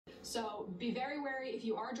So be very wary if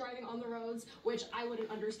you are driving on the roads, which I wouldn't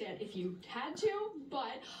understand if you had to,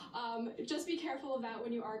 but just be careful of that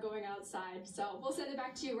when you are going outside. So we'll send it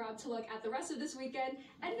back to you, Rob, to look at the rest of this weekend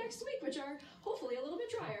and next week, which are hopefully a little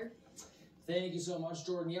bit drier. Thank you so much,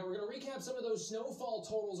 Jordan. Yeah, we're going to recap some of those snowfall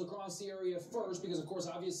totals across the area first because, of course,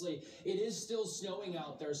 obviously, it is still snowing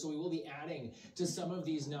out there, so we will be adding to some of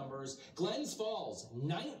these numbers. Glens Falls,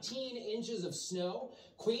 19 inches of snow.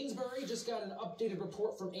 Queensbury just got an updated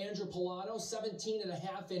report from Andrew Polano,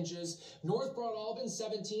 17.5 inches. North Broad-Alban,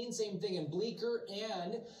 17. Same thing in Bleecker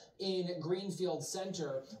and in Greenfield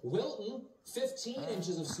Center. Wilton, 15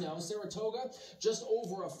 inches of snow. Saratoga, just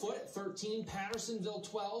over a foot at 13. Pattersonville,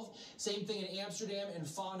 12. Same thing in Amsterdam and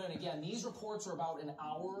Fonda. And again, these reports are about an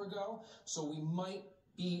hour ago, so we might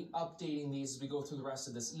be updating these as we go through the rest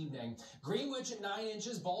of this evening. Greenwich at 9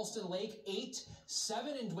 inches. Ballston Lake, 8.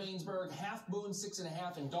 7 in Dwaynesburg. Half Moon,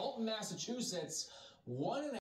 6.5. In Dalton, Massachusetts, 1.5.